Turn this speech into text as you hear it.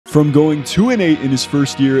From going 2-8 in his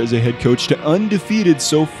first year as a head coach to undefeated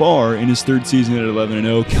so far in his third season at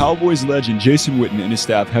 11-0, Cowboys legend Jason Witten and his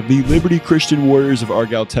staff have the Liberty Christian Warriors of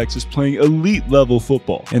Argyle, Texas playing elite level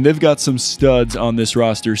football. And they've got some studs on this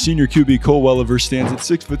roster. Senior QB Cole Welliver stands at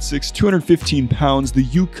 6'6", 215 pounds. The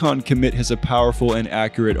UConn commit has a powerful and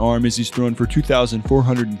accurate arm as he's thrown for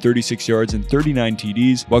 2,436 yards and 39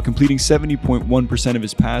 TDs while completing 70.1% of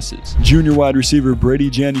his passes. Junior wide receiver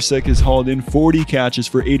Brady Janusek has hauled in 40 catches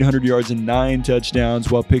for 800 yards and 9 touchdowns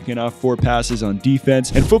while picking off 4 passes on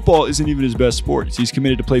defense. And football isn't even his best sport, as he's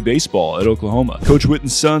committed to play baseball at Oklahoma. Coach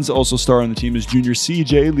Witten's sons also star on the team as junior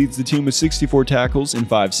CJ leads the team with 64 tackles and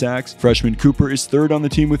 5 sacks. Freshman Cooper is third on the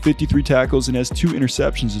team with 53 tackles and has 2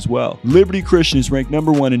 interceptions as well. Liberty Christian is ranked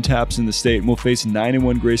 #1 in taps in the state and will face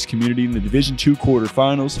 9-1 Grace Community in the Division II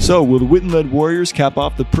quarterfinals. So will the Witten-led Warriors cap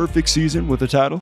off the perfect season with a title?